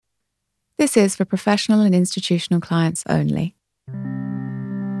This is for professional and institutional clients only.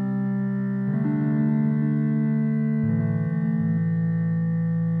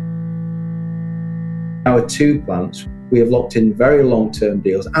 Our two plants, we have locked in very long-term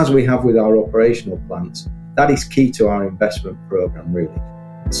deals, as we have with our operational plants. That is key to our investment programme, really.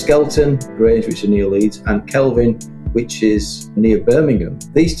 Skelton, Grange, which is near Leeds, and Kelvin, which is near Birmingham.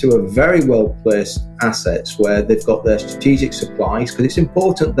 These two are very well-placed assets where they've got their strategic supplies, because it's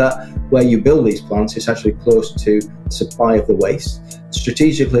important that where you build these plants, it's actually close to the supply of the waste.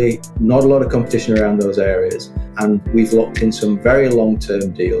 Strategically, not a lot of competition around those areas, and we've locked in some very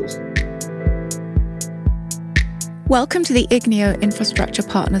long-term deals. Welcome to the Igneo Infrastructure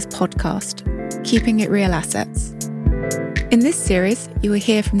Partners podcast, Keeping It Real Assets. In this series, you will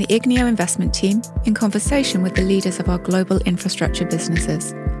hear from the Igneo investment team in conversation with the leaders of our global infrastructure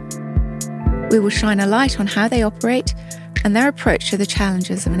businesses. We will shine a light on how they operate and their approach to the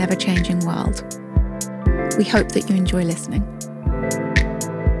challenges of an ever-changing world. We hope that you enjoy listening.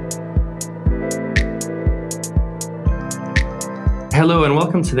 Hello and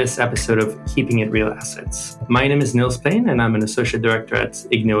welcome to this episode of Keeping It Real Assets. My name is Niels Payne and I'm an Associate Director at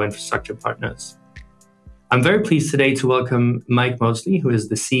Igneo Infrastructure Partners. I'm very pleased today to welcome Mike Mosley, who is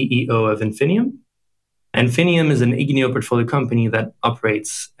the CEO of Infinium. Infinium is an Igneo portfolio company that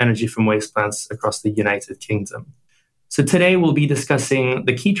operates energy from waste plants across the United Kingdom. So today we'll be discussing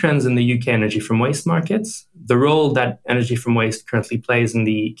the key trends in the UK energy from waste markets, the role that energy from waste currently plays in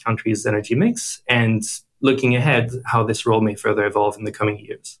the country's energy mix, and looking ahead, how this role may further evolve in the coming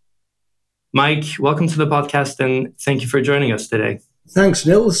years. Mike, welcome to the podcast and thank you for joining us today. Thanks,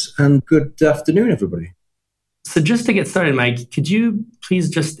 Nils, and good afternoon, everybody. So just to get started, Mike, could you please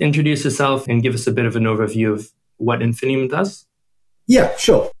just introduce yourself and give us a bit of an overview of what Infinium does? Yeah,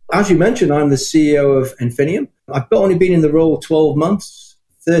 sure. As you mentioned, I'm the CEO of Infinium. I've only been in the role 12 months,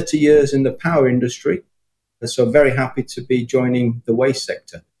 30 years in the power industry, so I'm very happy to be joining the waste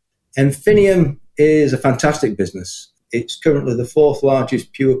sector. Infinium is a fantastic business. It's currently the fourth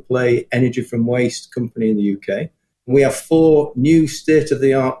largest pure play energy from waste company in the UK. We have 4 new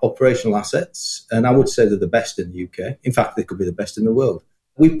state-of-the-art operational assets, and I would say they're the best in the UK. In fact, they could be the best in the world.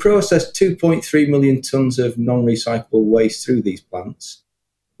 We process 2.3 million tonnes of non-recyclable waste through these plants,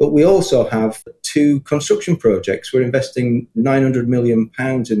 but we also have 2 construction projects. We're investing £900 million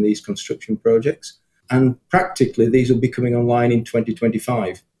in these construction projects, and practically these will be coming online in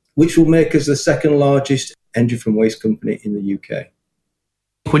 2025. Which will make us the second largest energy from waste company in the UK.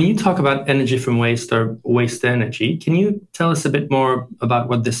 When you talk about energy from waste or waste energy, can you tell us a bit more about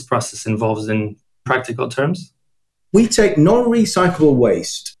what this process involves in practical terms? We take non-recyclable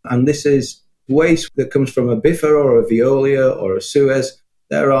waste, and this is waste that comes from a Biffa or a Veolia or a Suez.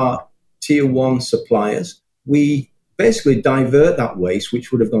 There are tier 1 suppliers. We basically divert that waste,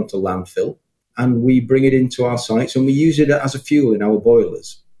 which would have gone to landfill, and we bring it into our sites and we use it as a fuel in our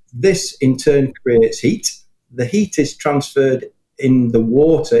boilers. This, in turn, creates heat. The heat is transferred in the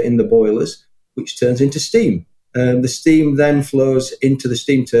water in the boilers, which turns into steam. The steam then flows into the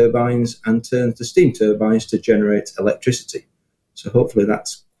steam turbines and turns the steam turbines to generate electricity. So hopefully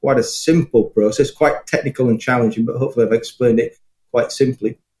that's quite a simple process, quite technical and challenging, but hopefully I've explained it quite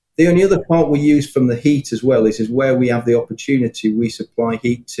simply. The only other part we use from the heat as well is where we have the opportunity, we supply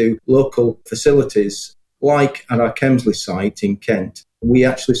heat to local facilities, like at our Kemsley site in Kent. We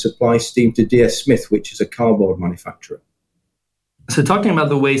actually supply steam to DS Smith, which is a cardboard manufacturer. So talking about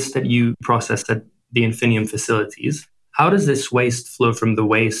the waste that you process at the Infinium facilities, how does this waste flow from the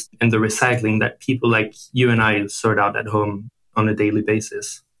waste and the recycling that people like you and I sort out at home on a daily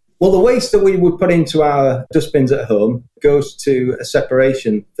basis? Well, the waste that we would put into our dustbins at home goes to a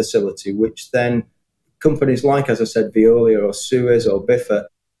separation facility, which then companies like, as I said, Veolia or Suez or Biffa,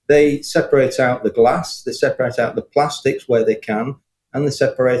 they separate out the glass, they separate out the plastics where they can, and they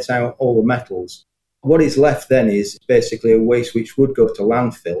separate out all the metals. What is left then is basically a waste which would go to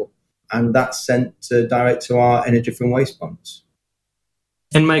landfill, and that's sent direct to our energy from waste plants.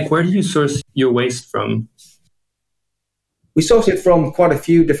 And Mike, where do you source your waste from? We source it from quite a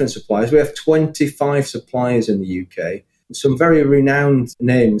few different suppliers. We have 25 suppliers in the UK, some very renowned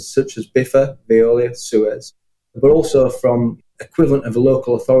names such as Biffa, Veolia, Suez, but also from equivalent of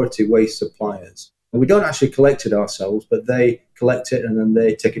local authority waste suppliers. We don't actually collect it ourselves, but they collect it and then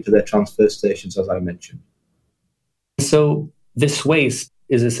they take it to their transfer stations, as I mentioned. So this waste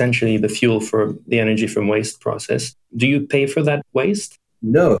is essentially the fuel for the energy from waste process. Do you pay for that waste?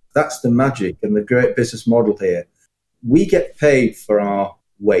 No, that's the magic and the great business model here. We get paid for our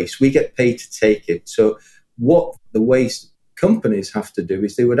waste. We get paid to take it. So what the waste companies have to do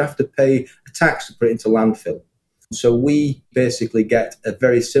is they would have to pay a tax to put it into landfill. So we basically get a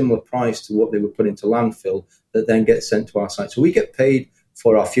very similar price to what they would put into landfill that then gets sent to our site. So we get paid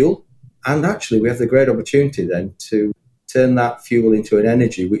for our fuel, and actually we have the great opportunity then to turn that fuel into an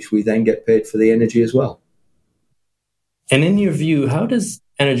energy, which we then get paid for the energy as well. And in your view, how does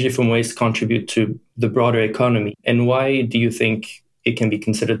energy from waste contribute to the broader economy? And why do you think it can be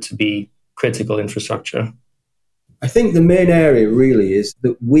considered to be critical infrastructure? I think the main area really is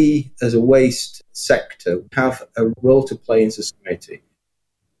that we as a waste sector have a role to play in society.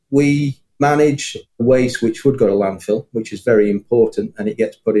 We manage waste which would go to landfill, which is very important, and it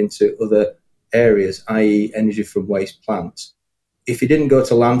gets put into other areas, i.e. energy from waste plants. If it didn't go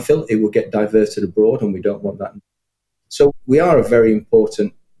to landfill, it would get diverted abroad, and we don't want that. So we are a very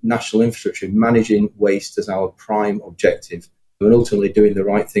important national infrastructure, managing waste as our prime objective and ultimately doing the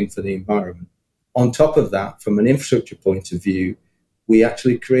right thing for the environment. On top of that, from an infrastructure point of view, we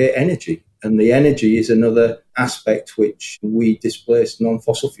actually create energy. And the energy is another aspect which we displace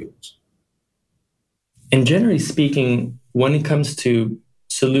non-fossil fuels. And generally speaking, when it comes to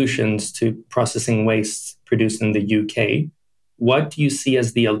solutions to processing waste produced in the UK, what do you see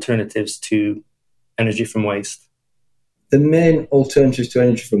as the alternatives to energy from waste? The main alternatives to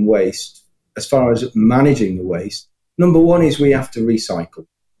energy from waste, as far as managing the waste, number one is we have to recycle.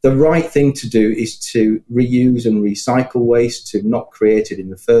 The right thing to do is to reuse and recycle waste, to not create it in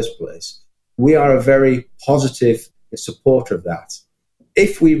the first place. We are a very positive supporter of that.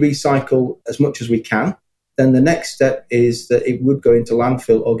 If we recycle as much as we can, then the next step is that it would go into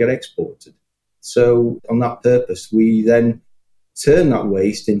landfill or get exported. So on that purpose, we then turn that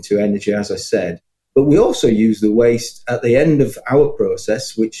waste into energy, as I said. But we also use the waste at the end of our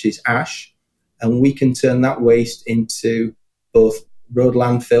process, which is ash, and we can turn that waste into both road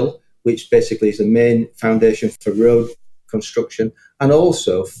landfill, which basically is the main foundation for road construction, and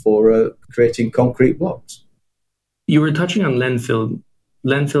also for creating concrete blocks. You were touching on landfill.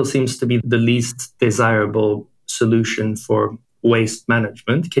 Landfill seems to be the least desirable solution for waste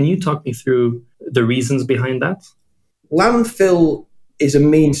management. Can you talk me through the reasons behind that? Landfill is a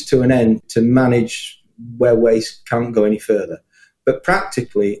means to an end to manage where waste can't go any further. But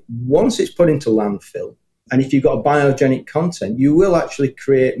practically, once it's put into landfill, and if you've got a biogenic content, you will actually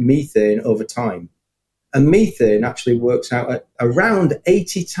create methane over time. And methane actually works out at around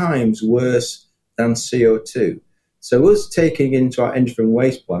 80 times worse than CO2. So us taking into our energy from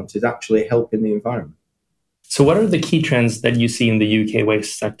waste plants is actually helping the environment. So what are the key trends that you see in the UK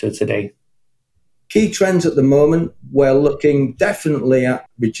waste sector today? Key trends at the moment, we're looking definitely at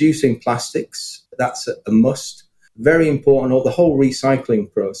reducing plastics. That's a must. Very important, the whole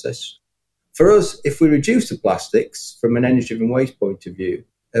recycling process. For us, if we reduce the plastics from an energy from waste point of view,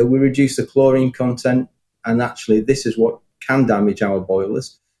 we reduce the chlorine content, and actually this is what can damage our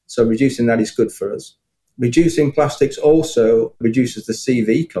boilers. So reducing that is good for us. Reducing plastics also reduces the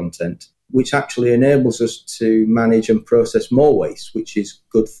CV content, which actually enables us to manage and process more waste, which is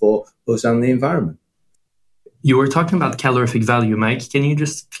good for us and the environment. You were talking about calorific value, Mike. Can you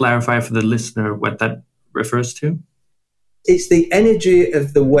just clarify for the listener what that refers to? It's the energy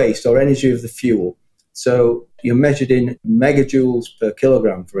of the waste or energy of the fuel. So you're measured in megajoules per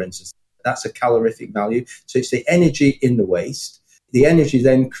kilogram, for instance. That's a calorific value. So it's the energy in the waste. The energy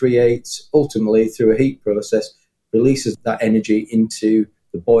then creates, ultimately, through a heat process, releases that energy into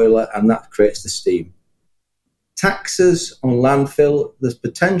the boiler, and that creates the steam. Taxes on landfill, there's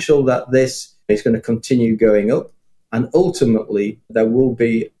potential that this is going to continue going up, and ultimately there will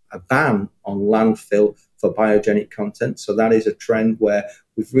be a ban on landfill for biogenic content. So that is a trend where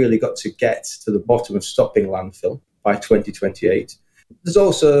we've really got to get to the bottom of stopping landfill by 2028. There's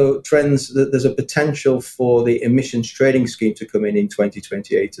also trends that there's a potential for the emissions trading scheme to come in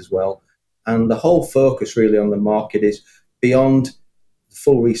 2028 as well. And the whole focus really on the market is beyond the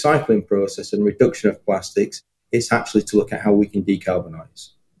full recycling process and reduction of plastics. It's actually to look at how we can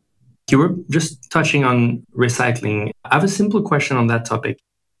decarbonise. You were just touching on recycling. I have a simple question on that topic.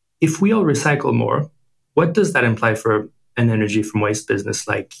 If we all recycle more, what does that imply for an energy from waste business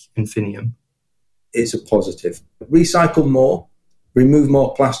like Infinium? It's a positive. Recycle more, remove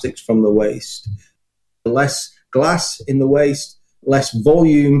more plastics from the waste, less glass in the waste, less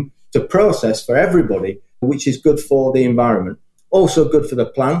volume to process for everybody, which is good for the environment. Also good for the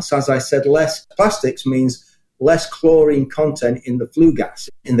plants. As I said, less plastics means less chlorine content in the flue gas,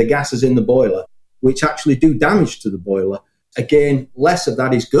 in the gases in the boiler, which actually do damage to the boiler. Again, less of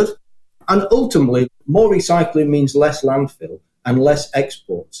that is good. And ultimately, more recycling means less landfill and less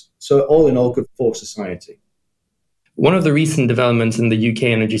exports. So all in all, good for society. One of the recent developments in the UK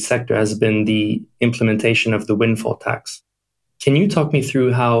energy sector has been the implementation of the windfall tax. Can you talk me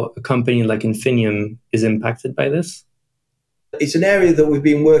through how a company like Infinium is impacted by this? It's an area that we've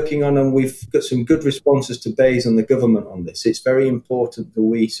been working on, and we've got some good responses to BEIS and the government on this. It's very important that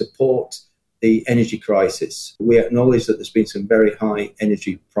we support the energy crisis. We acknowledge that there's been some very high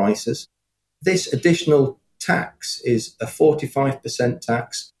energy prices. This additional tax is a 45%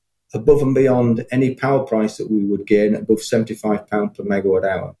 tax above and beyond any power price that we would gain above £75 per megawatt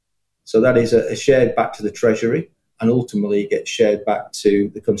hour. So that is a shared back to the Treasury, and ultimately gets shared back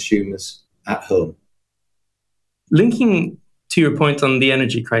to the consumers at home. Linking to your point on the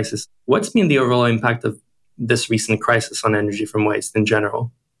energy crisis, what's been the overall impact of this recent crisis on energy from waste in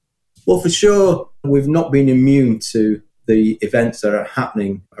general? Well, for sure, we've not been immune to the events that are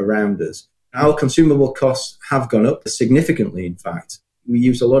happening around us. Our consumable costs have gone up significantly, in fact. We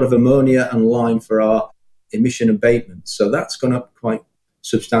use a lot of ammonia and lime for our emission abatement, so that's gone up quite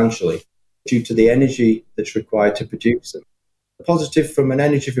substantially due to the energy that's required to produce them. The positive from an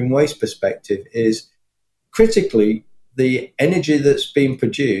energy from waste perspective is, critically, the energy that's being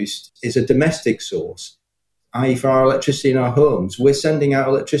produced is a domestic source, i.e. for our electricity in our homes. We're sending out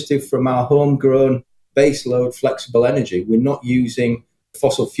electricity from our homegrown baseload flexible energy. We're not using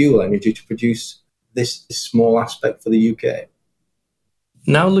fossil fuel energy to produce this small aspect for the UK.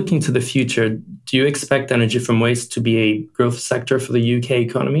 Now looking to the future, do you expect energy from waste to be a growth sector for the UK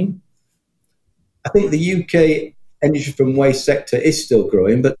economy? I think the UK energy from waste sector is still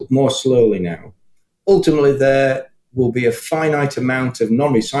growing, but more slowly now. Ultimately, there will be a finite amount of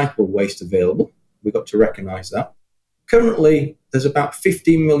non-recyclable waste available. We've got to recognise that. Currently, there's about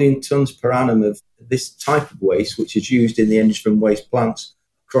 15 million tonnes per annum of this type of waste, which is used in the energy from waste plants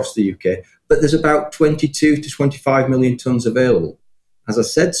across the UK. But there's about 22 to 25 million tonnes available. As I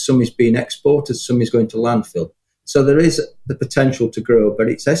said, some is being exported, some is going to landfill. So there is the potential to grow, but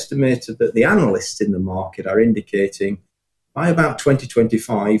it's estimated that the analysts in the market are indicating by about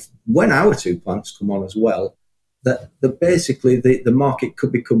 2025, when our two plants come on as well, that basically the market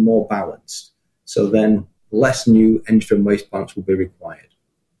could become more balanced. So then less new energy from waste plants will be required.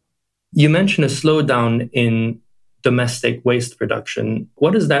 You mentioned a slowdown in domestic waste production.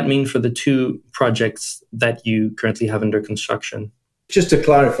 What does that mean for the two projects that you currently have under construction? Just to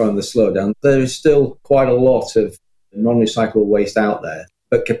clarify on the slowdown, there is still quite a lot of non-recyclable waste out there,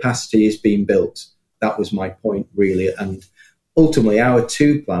 but capacity is being built. That was my point, really. And ultimately, our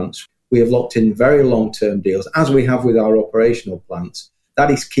two plants, we have locked in very long-term deals, as we have with our operational plants. That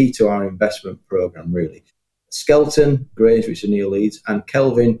is key to our investment programme, really. Skelton, Grange, which is near Leeds, and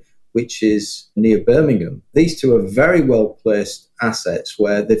Kelvin, which is near Birmingham. These two are very well-placed assets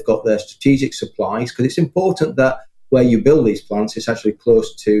where they've got their strategic supplies, because it's important that where you build these plants, it's actually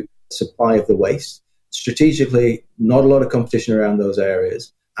close to supply of the waste. Strategically, not a lot of competition around those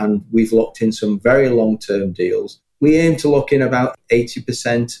areas, and we've locked in some very long-term deals. We aim to lock in about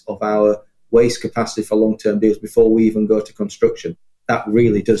 80% of our waste capacity for long-term deals before we even go to construction. That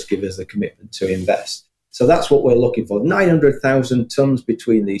really does give us the commitment to invest. So that's what we're looking for. 900,000 tonnes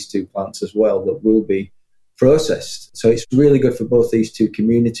between these two plants as well that will be processed. So it's really good for both these two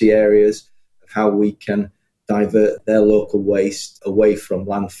community areas of how we can divert their local waste away from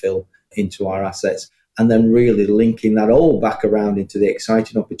landfill into our assets, and then really linking that all back around into the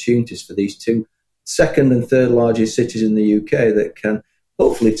exciting opportunities for these two second and third largest cities in the UK that can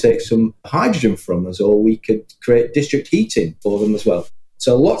hopefully take some hydrogen from us, or we could create district heating for them as well.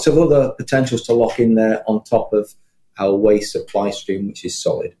 So lots of other potentials to lock in there on top of our waste supply stream, which is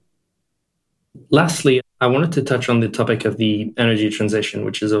solid. Lastly, I wanted to touch on the topic of the energy transition,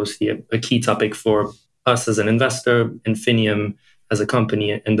 which is obviously a key topic for us as an investor, Infinium as a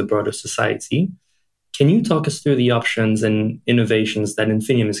company, and the broader society. Can you talk us through the options and innovations that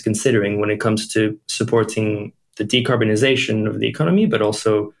Infinium is considering when it comes to supporting the decarbonization of the economy, but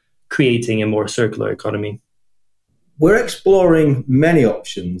also creating a more circular economy? We're exploring many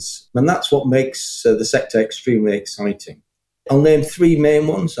options, and that's what makes the sector extremely exciting. I'll name three main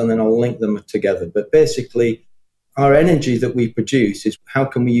ones, and then I'll link them together. But basically, our energy that we produce is how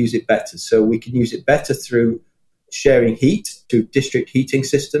can we use it better? So we can use it better through sharing heat to district heating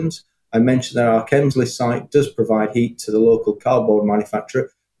systems. I mentioned that our Kemsley site does provide heat to the local cardboard manufacturer,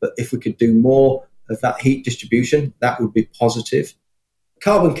 but if we could do more of that heat distribution, that would be positive.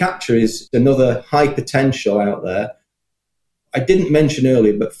 Carbon capture is another high potential out there. I didn't mention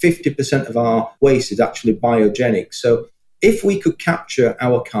earlier, but 50% of our waste is actually biogenic. So if we could capture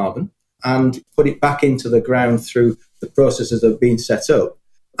our carbon and put it back into the ground through the processes that have been set up,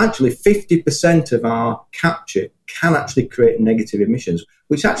 actually 50% of our capture can actually create negative emissions,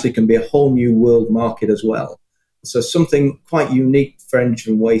 which actually can be a whole new world market as well. So something quite unique for energy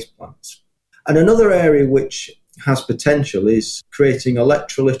from waste plants. And another area which has potential is creating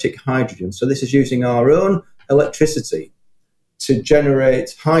electrolytic hydrogen. So this is using our own electricity to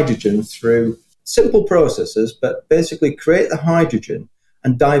generate hydrogen through simple processes, but basically create the hydrogen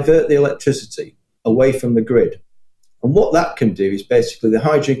and divert the electricity away from the grid. And what that can do is basically the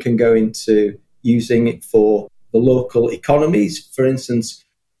hydrogen can go into using it for the local economies. For instance,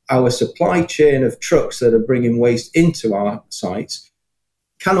 our supply chain of trucks that are bringing waste into our sites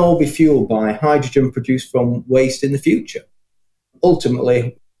can all be fueled by hydrogen produced from waste in the future,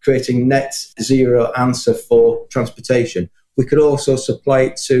 ultimately creating net zero answer for transportation. We could also supply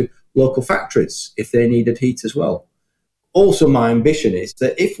it to local factories if they needed heat as well. Also, my ambition is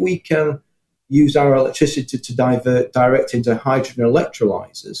that if we can use our electricity to divert direct into hydrogen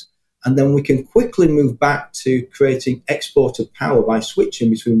electrolyzers, and then we can quickly move back to creating exported power by switching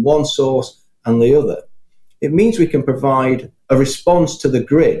between one source and the other, it means we can provide a response to the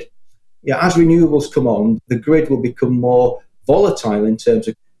grid. As renewables come on, the grid will become more volatile in terms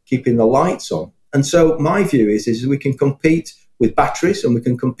of keeping the lights on. And so my view is we can compete with batteries and we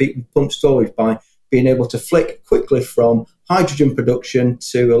can compete with pump storage by being able to flick quickly from hydrogen production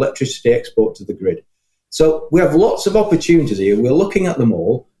to electricity export to the grid. So we have lots of opportunities here. We're looking at them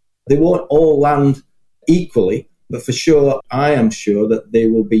all. They won't all land equally, but for sure, I am sure that they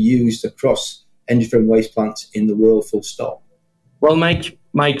will be used across energy from waste plants in the world, full stop. Well, Mike,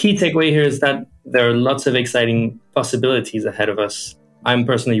 my key takeaway here is that there are lots of exciting possibilities ahead of us. I'm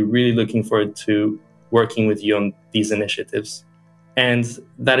personally really looking forward to working with you on these initiatives. And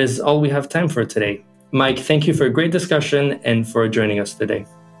that is all we have time for today. Mike, thank you for a great discussion and for joining us today.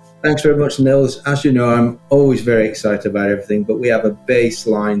 Thanks very much, Nils. As you know, I'm always very excited about everything, but we have a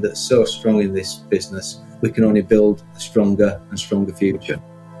baseline that's so strong in this business. We can only build a stronger and stronger future.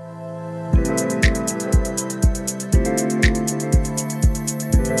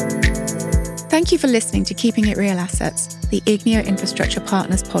 Thank you for listening to Keeping It Real Assets, the Igneo Infrastructure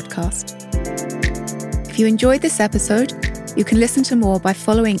Partners podcast. If you enjoyed this episode, you can listen to more by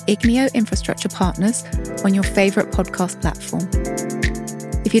following Igneo Infrastructure Partners on your favourite podcast platform.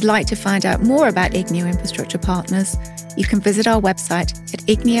 If you'd like to find out more about Igneo Infrastructure Partners, you can visit our website at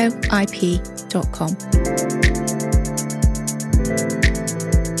igneoip.com.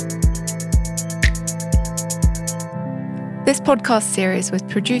 This podcast series was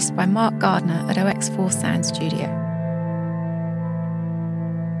produced by Mark Gardner at OX4 Sound Studio.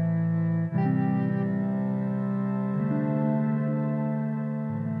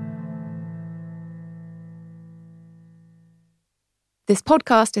 This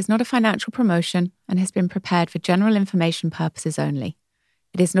podcast is not a financial promotion and has been prepared for general information purposes only.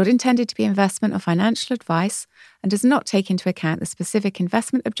 It is not intended to be investment or financial advice and does not take into account the specific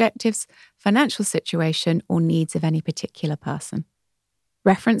investment objectives, financial situation, or needs of any particular person.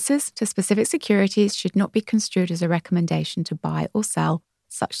 References to specific securities should not be construed as a recommendation to buy or sell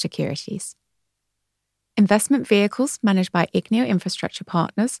such securities. Investment vehicles managed by Igneo Infrastructure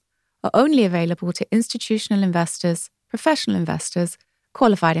Partners are only available to institutional investors, professional investors,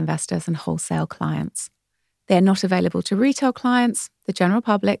 qualified investors, and wholesale clients. They are not available to retail clients, the general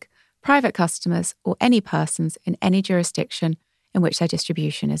public, private customers, or any persons in any jurisdiction in which their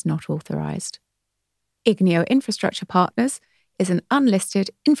distribution is not authorized. Igneo Infrastructure Partners is an unlisted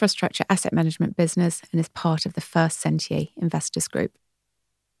infrastructure asset management business and is part of the First Sentier Investors Group.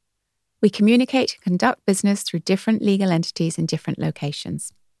 We communicate and conduct business through different legal entities in different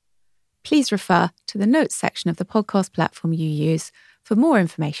locations. Please refer to the notes section of the podcast platform you use for more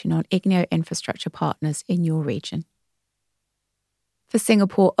information on Igneo Infrastructure Partners in your region. For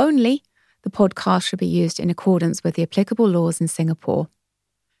Singapore only, the podcast should be used in accordance with the applicable laws in Singapore.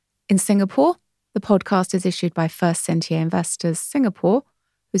 In Singapore, the podcast is issued by First Sentier Investors Singapore,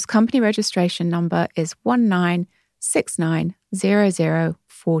 whose company registration number is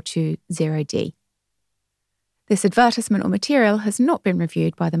 1969000420D. This advertisement or material has not been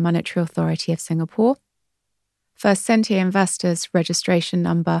reviewed by the Monetary Authority of Singapore. First Sentier Investors registration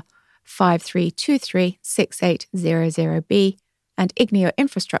number 53236800B and Igneo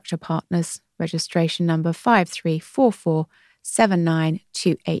Infrastructure Partners registration number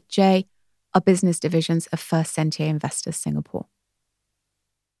 53447928J are business divisions of First Sentier Investors Singapore.